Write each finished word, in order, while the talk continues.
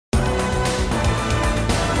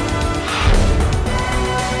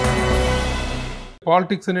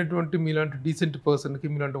Politics అనేటువంటి మీలాంటి decent పర్సన్కి,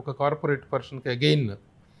 మీలాంటి ఒక కార్పొరేట్ పర్సన్కి అగైన్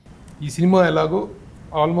ఈ సినిమా ఎలాగో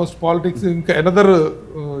ఆల్మోస్ట్ పాలిటిక్స్ ఇంకా ఎనదర్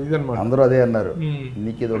ఇదన్నమాట. అందరూ అదే అన్నారు,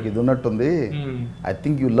 నీకు ఇది ఒక ఇది ఉన్నట్టుంది, ఐ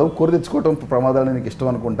థింక్ యూ లవ్ కోరి తెచ్చుకోవటం ప్రమాదాలు నీకు ఇష్టం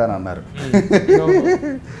అనుకుంటాను అన్నారు.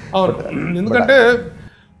 అవును, ఎందుకంటే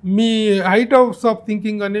మీ హైట్ ఆఫ్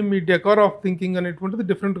థింకింగ్ అని, మీ డెకార్ ఆఫ్ థింకింగ్ అనేటువంటిది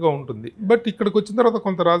డిఫరెంట్గా ఉంటుంది. బట్ ఇక్కడికి వచ్చిన తర్వాత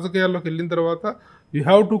కొంత రాజకీయాల్లోకి వెళ్ళిన తర్వాత you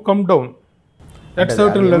have to come down at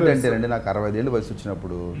certain level. ఏంటంటే నాకు 65 ఏళ్ళు వయసు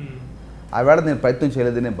వచ్చినప్పుడు ఆ వేళ నేను ప్రయత్నం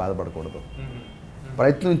చేయలేదని నేను బాధపడకూడదు.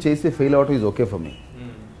 ప్రయత్నం చేసి ఫెయిల్ అవటం ఈజ్ ఓకే ఫర్ మీ.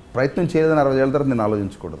 ప్రయత్నం చేయలేదని 60 ఏళ్ళ తర్వాత నేను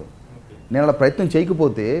ఆలోచించకూడదు. నేను అలా ప్రయత్నం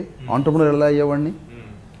చేయకపోతే ఆంటర్ప్రెన్యూర్ ఎలా అయ్యేవాడిని?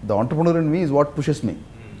 The entrepreneur in me is what pushes మీ.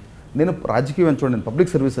 నేను రాజకీయం చూడండి, నేను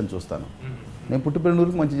పబ్లిక్ సర్వీస్ అని చూస్తాను. నేను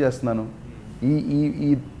పుట్టిపెళ్ళూరికి మంచి చేస్తున్నాను. ఈ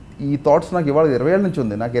ఈ ఈ థాట్స్ నాకు ఇవాళ 20 ఏళ్ళ నుంచి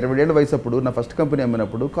ఉంది. నాకు 20 ఏళ్ళ వయసు అప్పుడు నా ఫస్ట్ కంపెనీ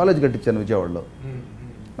అమ్మినప్పుడు కాలేజ్ కట్టించాను విజయవాడలో.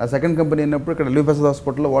 నా సెకండ్ కంపెనీ అయినప్పుడు ఇక్కడ ఎల్వి ప్రసాద్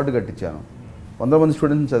హాస్పిటల్లో వార్డు కట్టించాను. 100 మంది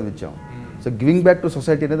స్టూడెంట్స్ని చదివించాం. So giving back to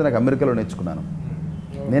society అనేది నాకు అమెరికాలో నేర్చుకున్నాను.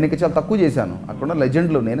 నేను ఇంకా చాలా తక్కువ చేశాను. అక్కడ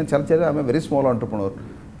లెజెండ్లు నేను చాలా ఆమె వెరీ స్మాల్ ఆంటర్ప్రెన్యూర్.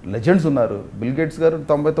 లెజెండ్స్ ఉన్నారు. బిల్ గేట్స్ గారు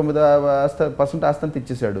 99% ఆస్తి అంతా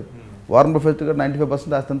ఇచ్చేశాడు. వారన్ బఫెట్ గారు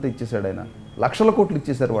 95% ఆస్తి అంతా ఇచ్చేశాడు. ఆయన లక్షల కోట్లు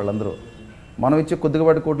ఇచ్చేశారు వాళ్ళందరూ. మనం ఇచ్చే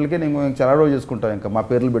కొద్దిగాపాటి కోట్లకే నేను చాలా రోజు చేసుకుంటాం, ఇంకా మా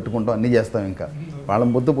పేర్లు పెట్టుకుంటాం, అన్నీ చేస్తాం. ఇంకా వాళ్ళ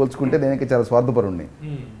ముద్దు పోల్చుకుంటే నేను ఇంకా చాలా స్వార్థపరుణ్ణి.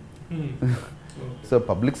 సో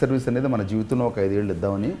పబ్లిక్ సర్వీస్ అనేది మన జీవితంలో ఒక 5 ఏళ్ళు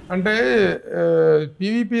ఇద్దామని. అంటే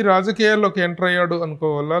పీవీపీ రాజకీయాల్లోకి ఎంటర్ అయ్యాడు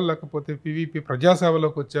అనుకోవాలా, లేకపోతే పీవీపీ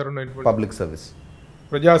ప్రజాసేవలోకి వచ్చారు? పబ్లిక్ సర్వీస్,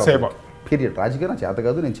 ప్రజాసేవ పీరియడ్. రాజకీయం చేత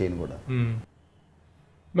కాదు, నేను చేయను కూడా.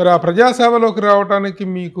 మరి ఆ ప్రజాసేవలోకి రావడానికి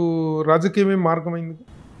మీకు రాజకీయమే మార్గమైంది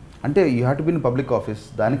అంటే you have to be in public office.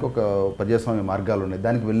 దానికి ఒక ప్రజాస్వామ్య మార్గాలు ఉన్నాయి.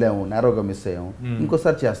 దానికి వెళ్ళాము, నేరోగా మిస్ అయ్యాము,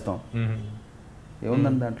 ఇంకోసారి చేస్తాం.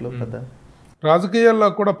 ఏముందండి దాంట్లో పెద్ద? రాజకీయాల్లో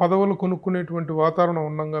కూడా పదవులు కొనుక్కునేటువంటి వాతావరణం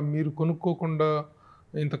ఉండగా మీరు కొనుక్కోకుండా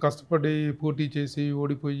ఇంత కష్టపడి పోటీ చేసి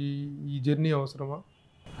ఓడిపోయి ఈ జర్నీ అవసరమా?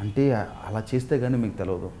 అంటే అలా చేస్తే కానీ మీకు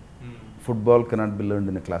తెలియదు. Football cannot be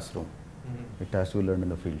learned in the class room, it has to be learned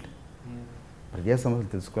in the field. ప్రజా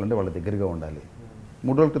సమస్యలు తెలుసుకోవాలంటే వాళ్ళ దగ్గరగా ఉండాలి.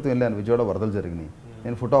 3 రోజుల క్రితం వెళ్ళాను, విజయవాడ వరదలు జరిగినాయి.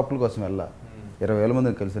 నేను ఫోటో ఆపుల కోసం వెళ్ళా. 20,000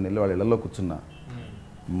 మందిని కలిసి వెళ్ళి వాళ్ళ ఇళ్లలో కూర్చున్నా.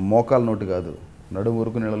 మోకాలు నోటు కాదు, నడుము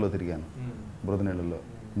వరకు నీళ్ళలో తిరిగాను, బురద నీళ్ళలో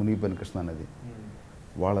మునిగిపోయిన కృష్ణా నది.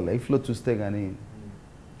 వాళ్ళ లైఫ్లో చూస్తే కానీ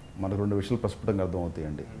మనకు 2 విషయాలు ప్రస్ఫుటంగా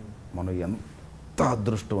అర్థమవుతాయండి. మనం ఎంత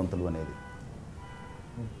అదృష్టవంతులు అనేది.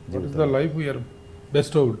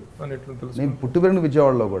 నేను పుట్టి పెరిగిన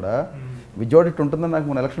విజయవాడలో కూడా విజయవాడ ఇట్టు ఉంటుందని నాకు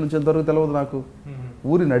మన ఎలక్షన్ నుంచి ఎంతవరకు తెలియదు. నాకు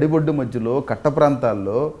ఊరి నడిబొడ్డు మధ్యలో కట్ట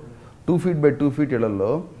ప్రాంతాల్లో 2 feet by 2 feet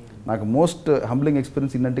ఇళ్లలో నాకు మోస్ట్ హంబ్లింగ్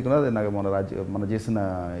ఎక్స్పీరియన్స్ ఇన్నంటికి అది నాకు మన చేసిన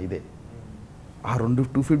ఇదే. ఆ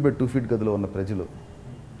 2 feet by 2 feet గదిలో ఉన్న ప్రజలు,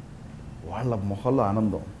 వాళ్ళ మొహల్లో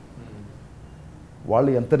ఆనందం, వాళ్ళు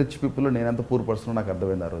ఎంత రిచ్ పీపుల్, నేను ఎంత పూర్ పర్సన్ నాకు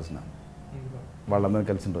అర్థమైంది ఆ రోజున. వాళ్ళందరినీ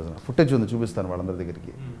కలిసిన రోజున ఫుటేజ్ ఉంది, చూపిస్తాను వాళ్ళందరి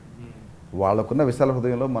దగ్గరికి. వాళ్ళకున్న విశాల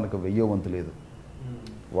హృదయంలో మనకు 1000 వంతు లేదు,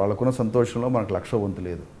 వాళ్ళకున్న సంతోషంలో మనకు 1,00,000 వంతు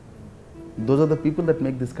లేదు. Those are the people that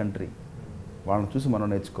make this country. వాళ్ళని చూసి మనం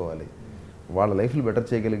నేర్చుకోవాలి. వాళ్ళ లైఫ్ని బెటర్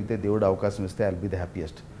చేయగలిగితే దేవుడు అవకాశం ఇస్తే I will be the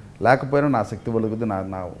happiest. లేకపోయినా నా శక్తి వలుగుద్ది,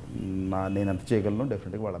 నేను ఎంత చేయగలను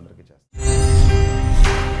డెఫినెట్గా వాళ్ళందరికీ చేస్తాను.